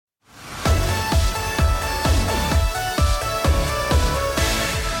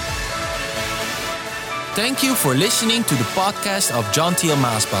Thank you for listening to the podcast of John Thiel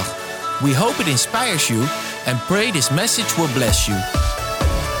Maasbach. We hope it inspires you and pray this message will bless you.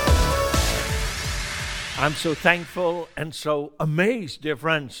 I'm so thankful and so amazed, dear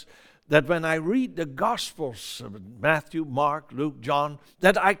friends, that when I read the Gospels, Matthew, Mark, Luke, John,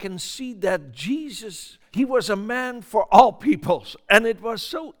 that I can see that Jesus, he was a man for all peoples. And it was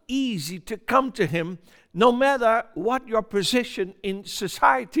so easy to come to him, no matter what your position in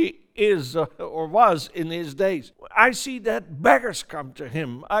society is or was in his days. I see that beggars come to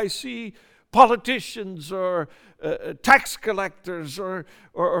him. I see politicians or tax collectors or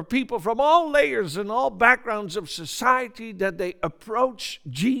people from all layers and all backgrounds of society, that they approach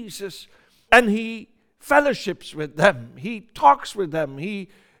Jesus and he fellowships with them. He talks with them. He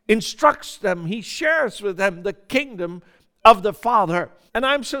instructs them. He shares with them the kingdom of the Father. And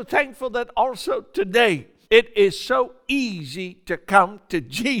I'm so thankful that also today it is so easy to come to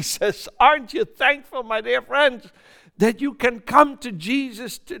Jesus. Aren't you thankful, my dear friends, that you can come to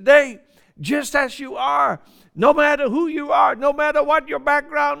Jesus today just as you are? No matter who you are, no matter what your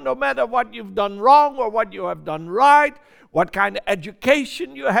background, no matter what you've done wrong or what you have done right, what kind of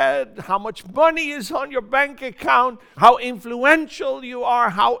education you had, how much money is on your bank account, how influential you are,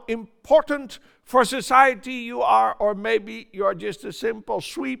 how important for society you are, or maybe you're just a simple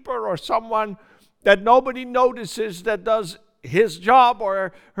sweeper or someone that nobody notices that does his job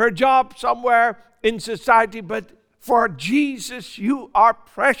or her job somewhere in society. But for Jesus, you are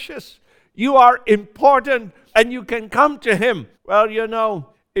precious, you are important, and you can come to him. Well, you know,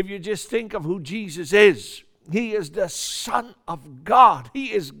 if you just think of who Jesus is, he is the Son of God.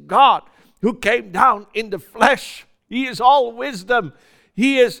 He is God who came down in the flesh. He is all wisdom.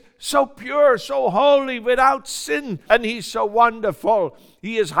 He is so pure, so holy, without sin, and he's so wonderful.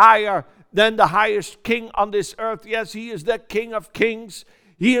 He is higher than the highest king on this earth. Yes, he is the King of kings.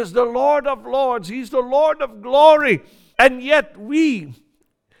 He is the Lord of lords. He's the Lord of glory. And yet we,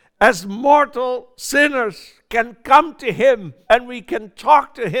 as mortal sinners, can come to him and we can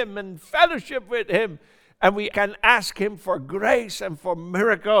talk to him and fellowship with him. And we can ask him for grace and for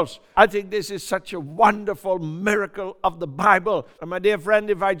miracles. I think this is such a wonderful miracle of the Bible. And my dear friend,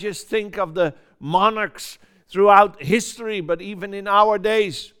 if I just think of the monarchs throughout history, but even in our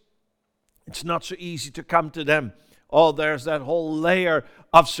days, it's not so easy to come to them. Oh, there's that whole layer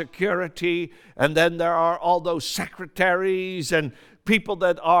of security, and then there are all those secretaries and people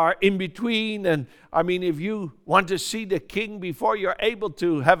that are in between. And I mean, if you want to see the king before you're able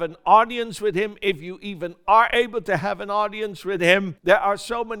to have an audience with him, if you even are able to have an audience with him, there are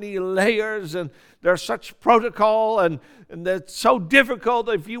so many layers and there's such protocol, and that's so difficult.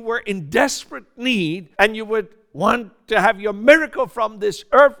 If you were in desperate need and you would want to have your miracle from this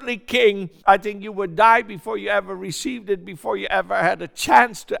earthly king, I think you would die before you ever received it, before you ever had a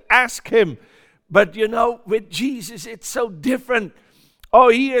chance to ask him. But you know, with Jesus, it's so different. Oh,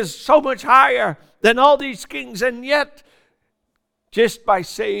 he is so much higher than all these kings. And yet, just by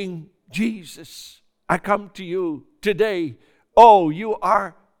saying, Jesus, I come to you today. Oh, you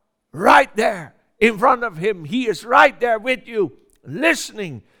are right there in front of him. He is right there with you,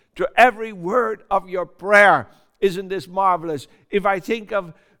 listening to every word of your prayer. Isn't this marvelous? If I think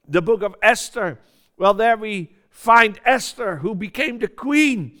of the book of Esther, well, there we find Esther, who became the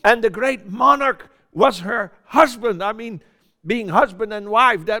queen, and the great monarch was her husband. I mean, being husband and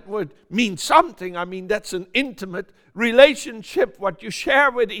wife, that would mean something. I mean, that's an intimate relationship, what you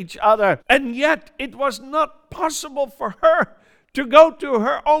share with each other. And yet, it was not possible for her to go to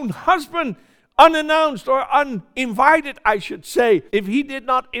her own husband unannounced or uninvited, I should say. If he did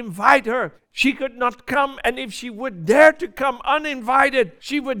not invite her, she could not come. And if she would dare to come uninvited,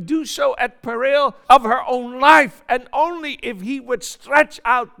 she would do so at peril of her own life. And only if he would stretch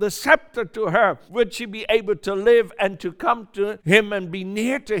out the scepter to her would she be able to live and to come to him and be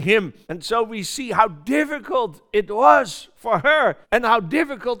near to him. And so we see how difficult it was for her and how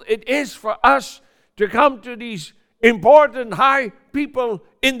difficult it is for us to come to these important high people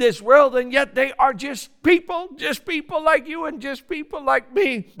in this world, and yet they are just people like you and just people like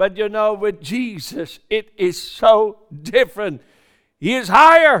me. But you know, with Jesus, it is so different. He is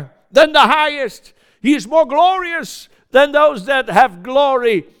higher than the highest. He is more glorious than those that have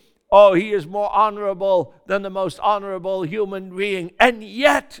glory. Oh, he is more honorable than the most honorable human being. And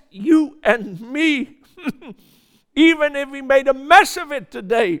yet, you and me, even if we made a mess of it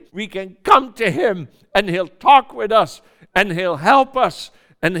today, we can come to him and he'll talk with us and he'll help us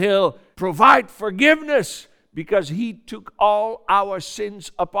and he'll provide forgiveness because he took all our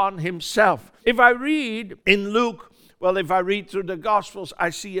sins upon himself. If I read in Luke Well, if I read through the Gospels, I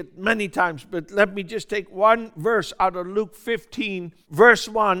see it many times. But let me just take one verse out of Luke 15, verse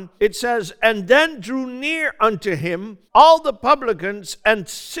 1. It says, "And then drew near unto him all the publicans and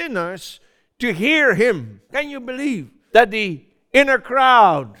sinners to hear him." Can you believe that the inner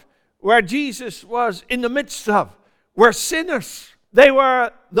crowd where Jesus was in the midst of were sinners? They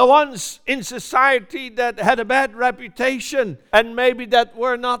were the ones in society that had a bad reputation and maybe that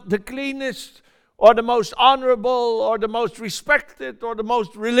were not the cleanest or the most honorable or the most respected or the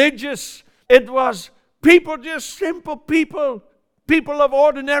most religious. It was people, just simple people, people of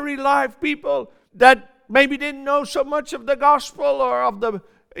ordinary life, people that maybe didn't know so much of the gospel or of the,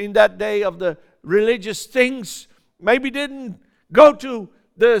 in that day, of the religious things, maybe didn't go to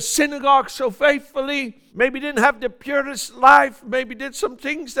the synagogue so faithfully, maybe didn't have the purest life, maybe did some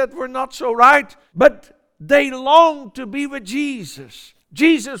things that were not so right, but they longed to be with Jesus.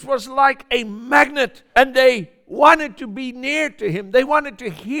 Jesus was like a magnet, and they wanted to be near to him. They wanted to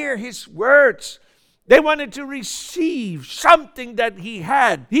hear his words. They wanted to receive something that he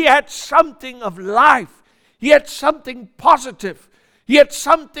had. He had something of life. He had something positive. He had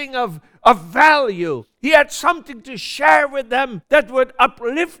something of value. He had something to share with them that would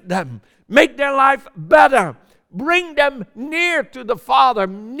uplift them, make their life better, bring them near to the Father,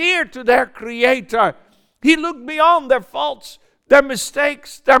 near to their Creator. He looked beyond their faults, their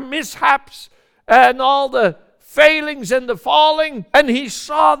mistakes, their mishaps, and all the failings and the falling, and he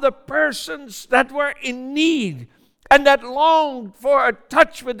saw the persons that were in need and that longed for a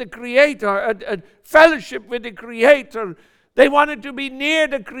touch with the Creator, a fellowship with the Creator. They wanted to be near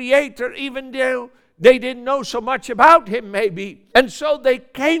the Creator even though they didn't know so much about him maybe. And so they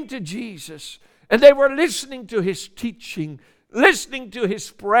came to Jesus and they were listening to his teaching, listening to his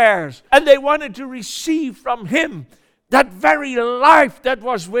prayers, and they wanted to receive from him that very life that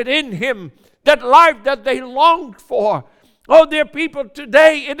was within him, that life that they longed for. Oh, dear people,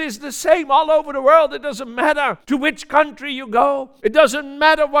 today it is the same all over the world. It doesn't matter to which country you go. It doesn't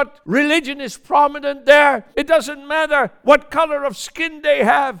matter what religion is prominent there. It doesn't matter what color of skin they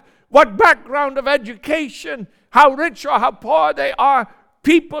have, what background of education, how rich or how poor they are.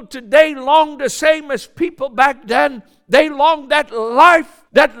 People today long the same as people back then. They long that life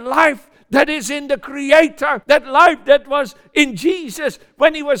that is in the Creator, that life that was in Jesus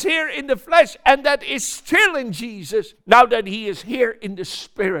when he was here in the flesh, and that is still in Jesus now that he is here in the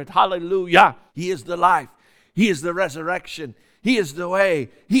Spirit. Hallelujah. He is the life. He is the resurrection. He is the way.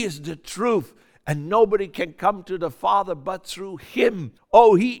 He is the truth. And nobody can come to the Father but through him.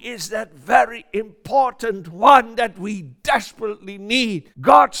 Oh, he is that very important one that we desperately need.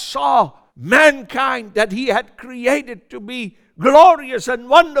 God saw mankind that he had created to be glorious and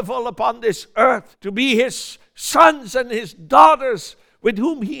wonderful upon this earth, to be his sons and his daughters with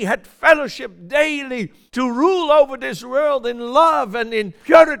whom he had fellowship daily, to rule over this world in love and in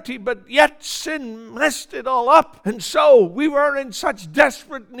purity, but yet sin messed it all up. And so we were in such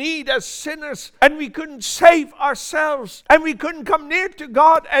desperate need as sinners, and we couldn't save ourselves, and we couldn't come near to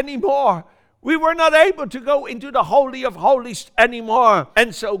God anymore. We were not able to go into the Holy of Holies anymore.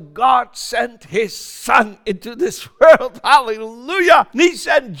 And so God sent his Son into this world. Hallelujah. He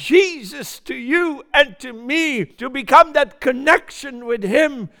sent Jesus to you and to me to become that connection with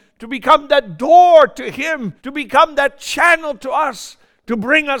him, to become that door to him, to become that channel to us, to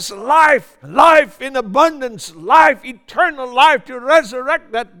bring us life, life in abundance, life, eternal life, to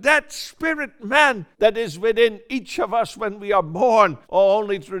resurrect that spirit man that is within each of us when we are born. Oh,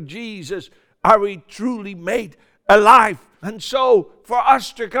 only through Jesus are we truly made alive. And so for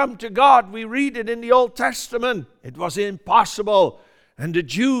us to come to God, we read it in the Old Testament, it was impossible. And the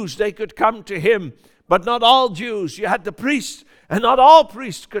Jews, they could come to him, but not all Jews. You had the priests, and not all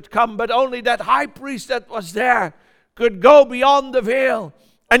priests could come, but only that high priest that was there could go beyond the veil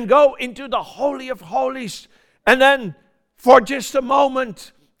and go into the Holy of Holies. And then for just a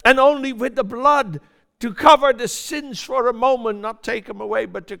moment, and only with the blood, to cover the sins for a moment, not take them away,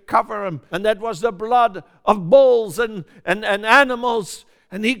 but to cover them. And that was the blood of bulls and animals.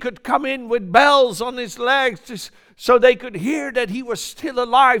 And he could come in with bells on his legs so they could hear that he was still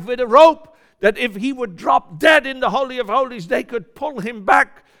alive, with a rope, that if he would drop dead in the Holy of Holies, they could pull him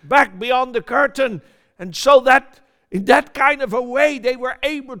back beyond the curtain. And so that in that kind of a way, they were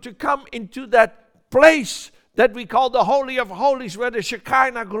able to come into that place that we call the Holy of Holies, where the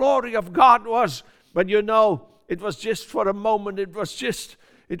Shekinah glory of God was. But you know, it was just for a moment. It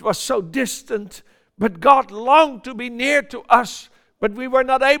was so distant. But God longed to be near to us, but we were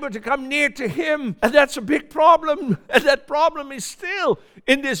not able to come near to him. And that's a big problem. And that problem is still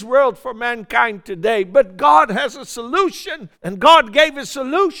in this world for mankind today. But God has a solution. And God gave a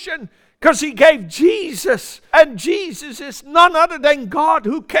solution. because he gave Jesus. And Jesus is none other than God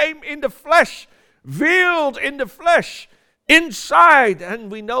who came in the flesh, veiled in the flesh, inside.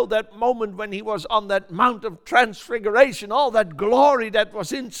 And we know that moment when he was on that Mount of Transfiguration, all that glory that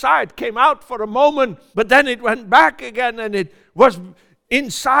was inside came out for a moment, but then it went back again, and it was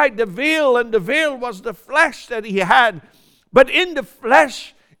inside the veil, and the veil was the flesh that he had. But in the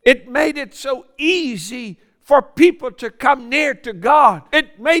flesh, it made it so easy for people to come near to God.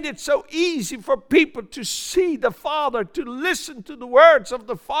 It made it so easy for people to see the Father, to listen to the words of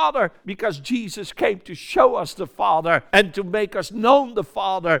the Father, because Jesus came to show us the Father and to make us known the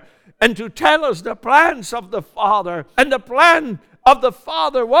Father and to tell us the plans of the Father. And the plan of the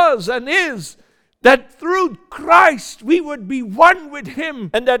Father was and is that through Christ we would be one with him,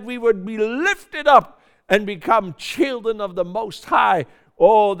 and that we would be lifted up and become children of the Most High.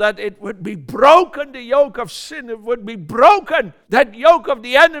 Oh, that it would be broken, the yoke of sin, it would be broken, that yoke of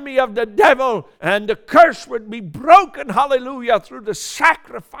the enemy, of the devil, and the curse would be broken, hallelujah, through the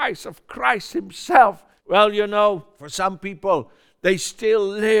sacrifice of Christ himself. Well, you know, for some people, they still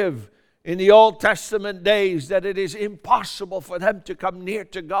live in the Old Testament days, that it is impossible for them to come near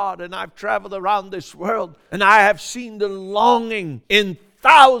to God. And I've traveled around this world, and I have seen the longing in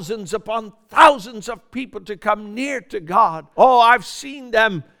thousands upon thousands of people to come near to God. Oh, I've seen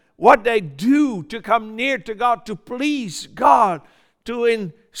them, what they do to come near to God, to please God, to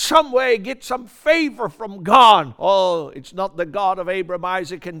in some way get some favor from God. Oh, it's not the God of Abraham,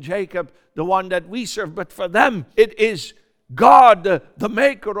 Isaac, and Jacob, the one that we serve, but for them it is God, the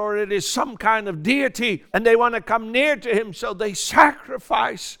maker, or it is some kind of deity, and they want to come near to him, so they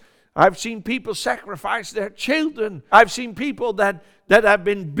sacrifice. I've seen people sacrifice their children. I've seen people that have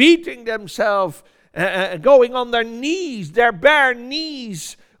been beating themselves, going on their knees, their bare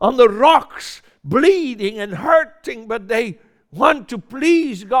knees, on the rocks, bleeding and hurting, but they want to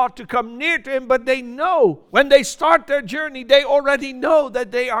please God, to come near to him, but they know when they start their journey, they already know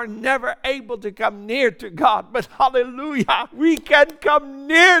that they are never able to come near to God. But hallelujah, we can come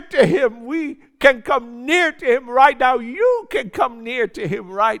near to him. We can come near to him right now. You can come near to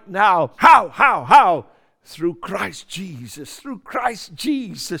him right now. How? Through Christ Jesus. Through Christ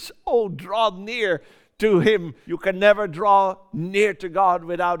Jesus. Oh, draw near to him. You can never draw near to God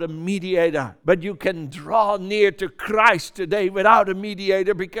without a mediator. But you can draw near to Christ today without a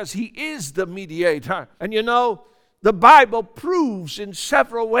mediator, because he is the mediator. And you know, the Bible proves in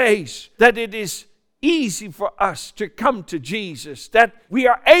several ways that it is easy for us to come to Jesus, that we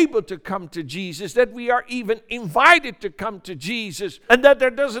are able to come to Jesus, that we are even invited to come to Jesus, and that there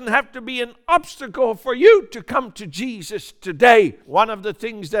doesn't have to be an obstacle for you to come to Jesus today. One of the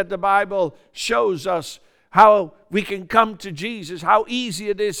things that the Bible shows us how we can come to Jesus, how easy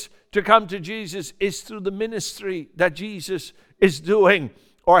it is to come to Jesus, is through the ministry that Jesus is doing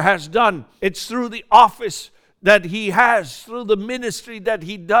or has done. It's through the office that he has, through the ministry that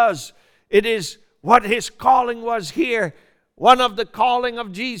he does. It is what his calling was here. One of the calling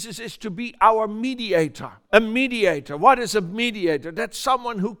of Jesus is to be our mediator. A mediator. What is a mediator? That's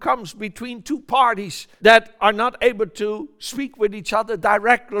someone who comes between two parties that are not able to speak with each other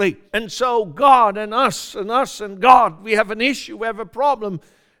directly. And so God and us and God, we have an issue, we have a problem.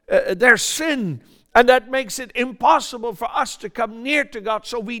 There's sin. And that makes it impossible for us to come near to God.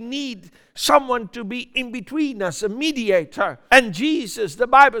 So we need someone to be in between us, a mediator. And Jesus, the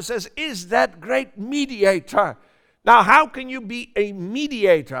Bible says, is that great mediator. Now, how can you be a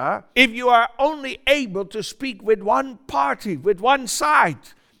mediator if you are only able to speak with one party, with one side?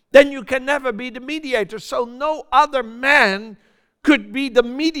 Then you can never be the mediator. So no other man could be the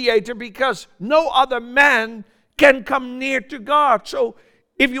mediator, because no other man can come near to God. So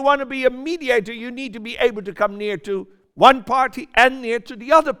if you want to be a mediator, you need to be able to come near to one party and near to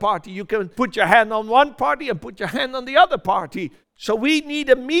the other party. You can put your hand on one party and put your hand on the other party. So we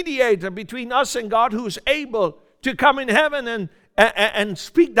need a mediator between us and God, who is able to come in heaven and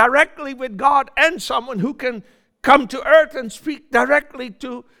speak directly with God, and someone who can come to earth and speak directly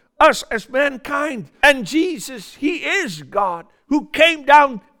to us as mankind. And Jesus, he is God who came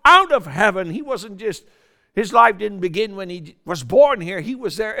down out of heaven. He wasn't just... His life didn't begin when he was born here. He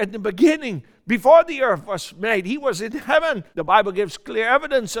was there at the beginning, before the earth was made. He was in heaven. The Bible gives clear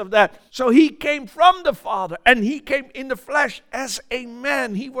evidence of that. So he came from the Father, and he came in the flesh as a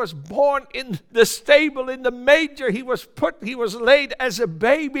man. He was born in the stable, in the manger. He was laid as a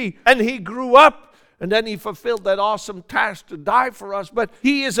baby, and he grew up, and then he fulfilled that awesome task to die for us. But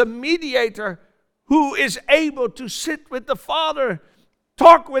he is a mediator who is able to sit with the Father,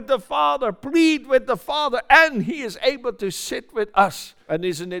 talk with the Father, plead with the Father, and he is able to sit with us. And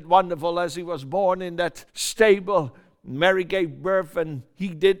isn't it wonderful, as he was born in that stable, Mary gave birth, and he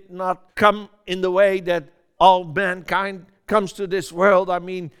did not come in the way that all mankind comes to this world. I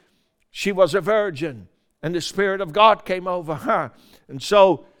mean, she was a virgin, and the Spirit of God came over her. And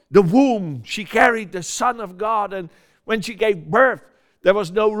so the womb, she carried the Son of God. And when she gave birth, there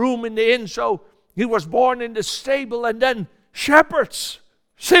was no room in the inn, so he was born in the stable. And then shepherds,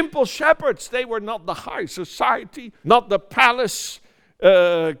 simple shepherds, they were not the high society, not the palace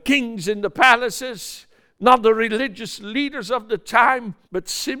kings in the palaces, not the religious leaders of the time, but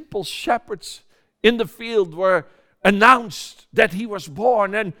simple shepherds in the field were announced that he was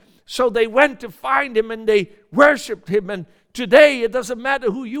born. And so they went to find him and they worshiped him. And today it doesn't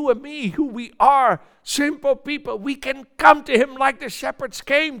matter who you and me, who we are, simple people, we can come to him like the shepherds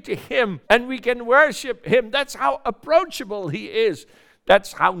came to him, and we can worship him. That's how approachable he is.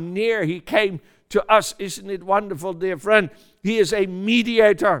 That's how near he came to us. Isn't it wonderful, dear friend? He is a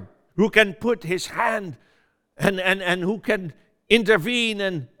mediator who can put his hand and who can intervene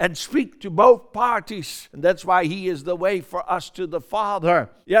and speak to both parties. And that's why he is the way for us to the Father.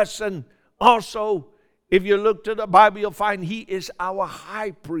 Yes, and also, if you look to the Bible, you'll find he is our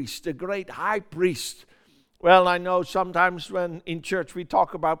high priest, the great high priest. Well, I know sometimes when in church we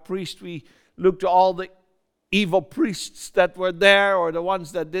talk about priests, we look to all the evil priests that were there, or the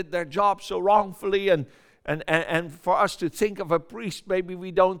ones that did their job so wrongfully. And for us to think of a priest, maybe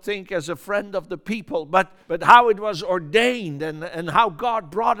we don't think as a friend of the people, but how it was ordained and how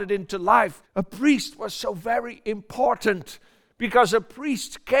God brought it into life. A priest was so very important, because a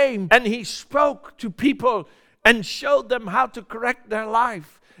priest came and he spoke to people and showed them how to correct their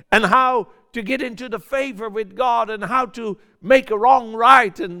life and how to get into the favor with God and how to make a wrong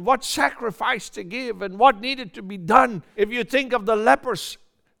right and what sacrifice to give and what needed to be done. If you think of the lepers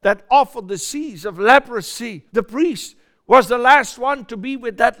that awful disease of leprosy, the priest was the last one to be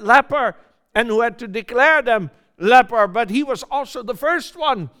with that leper and who had to declare them leper, but he was also the first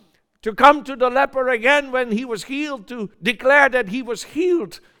one to come to the leper again when he was healed, to declare that he was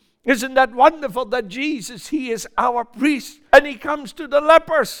healed. Isn't that wonderful that Jesus, he is our priest, and he comes to the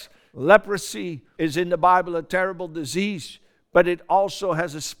lepers. Leprosy is in the Bible a terrible disease, but it also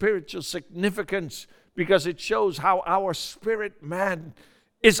has a spiritual significance because it shows how our spirit man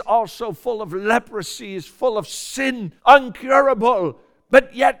is also full of leprosy, is full of sin, incurable.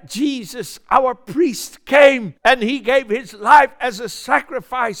 But yet Jesus, our priest, came and he gave his life as a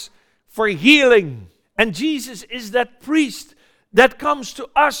sacrifice for healing. And Jesus is that priest that comes to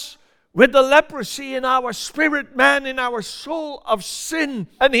us with the leprosy in our spirit man, in our soul of sin.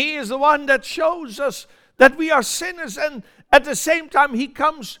 And he is the one that shows us that we are sinners. And at the same time, he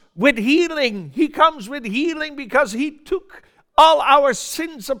comes with healing. He comes with healing because he took all our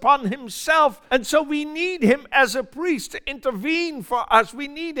sins upon himself. And so we need him as a priest to intervene for us. We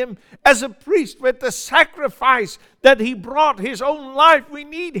need him as a priest with the sacrifice that he brought his own life. We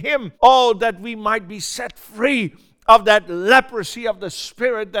need him, oh, that we might be set free of that leprosy of the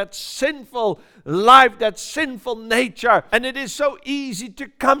spirit, that sinful life, that sinful nature. And it is so easy to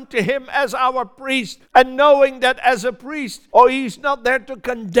come to him as our priest, and knowing that as a priest, oh, he's not there to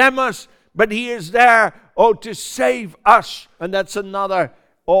condemn us, but he is there, oh, to save us. And that's another,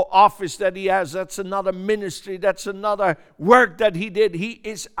 oh, office that he has. That's another ministry. That's another work that he did. He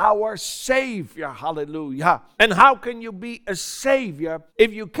is our Savior. Hallelujah. And how can you be a Savior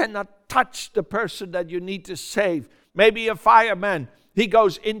if you cannot touch the person that you need to save? Maybe a fireman. He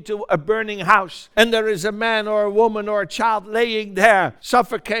goes into a burning house and there is a man or a woman or a child laying there,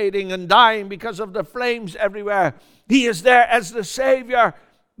 suffocating and dying because of the flames everywhere. He is there as the Savior.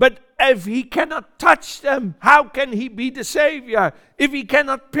 But if he cannot touch them, how can he be the Savior? If he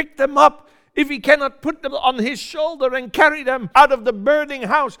cannot pick them up, if he cannot put them on his shoulder and carry them out of the burning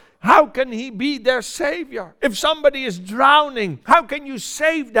house, how can he be their Savior? If somebody is drowning, how can you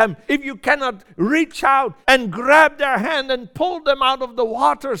save them if you cannot reach out and grab their hand and pull them out of the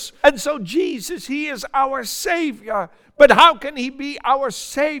waters? And so Jesus, he is our Savior. But how can he be our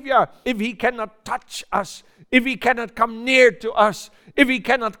Savior if he cannot touch us, if he cannot come near to us, if he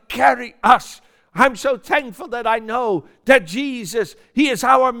cannot carry us? I'm so thankful that I know that Jesus, he is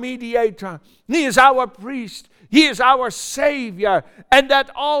our mediator. He is our priest. He is our Savior. And that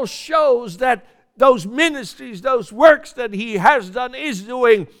all shows that those ministries, those works that he has done, is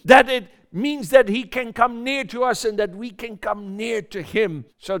doing, that it means that he can come near to us and that we can come near to him.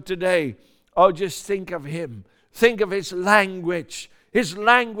 So today, oh, just think of him. Think of his language. His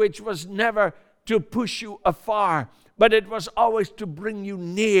language was never to push you afar, but it was always to bring you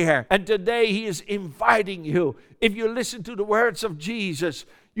near. And today He is inviting you. If you listen to the words of Jesus,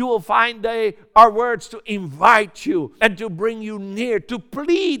 you will find they are words to invite you and to bring you near, to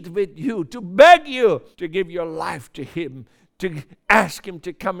plead with you, to beg you to give your life to Him, to ask Him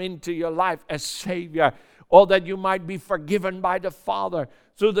to come into your life as Savior, or that you might be forgiven by the Father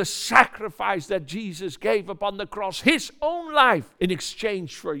through the sacrifice that Jesus gave upon the cross, His own life in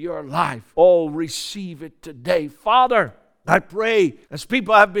exchange for your life. Oh, receive it today. Father, I pray as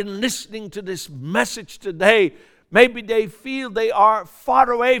people have been listening to this message today, maybe they feel they are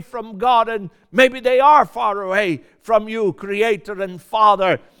far away from God, and maybe they are far away from you, Creator and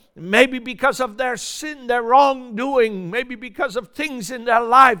Father. Maybe because of their sin, their wrongdoing, maybe because of things in their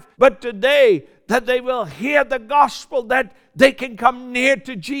life. But today, that they will hear the gospel, that they can come near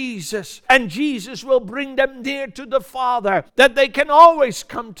to Jesus, and Jesus will bring them near to the Father, that they can always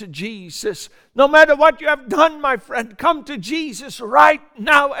come to Jesus. No matter what you have done, my friend, come to Jesus right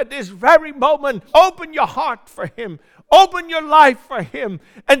now at this very moment. Open your heart for Him. Open your life for Him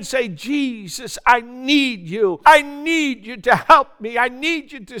and say, Jesus, I need you. I need you to help me. I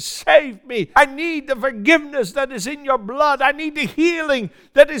need you to save me. I need the forgiveness that is in your blood. I need the healing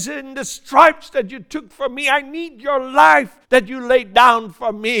that is in the stripes that you took for me. I need your life that you laid down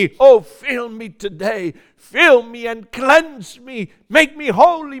for me. Oh, fill me today. Fill me and cleanse me. Make me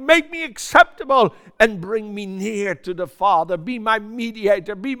holy. Make me acceptable. And bring me near to the Father. Be my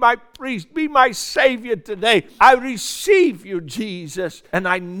mediator. Be my priest. Be my Savior today. I receive you, Jesus. And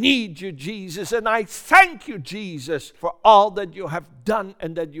I need you, Jesus. And I thank you, Jesus, for all that you have done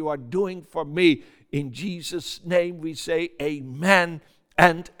and that you are doing for me. In Jesus' name we say amen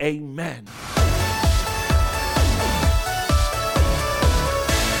and amen.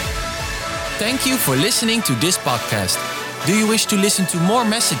 Thank you for listening to this podcast. Do you wish to listen to more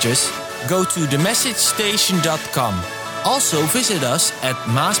messages? Go to themessagestation.com. Also visit us at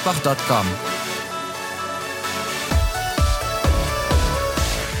maasbach.com.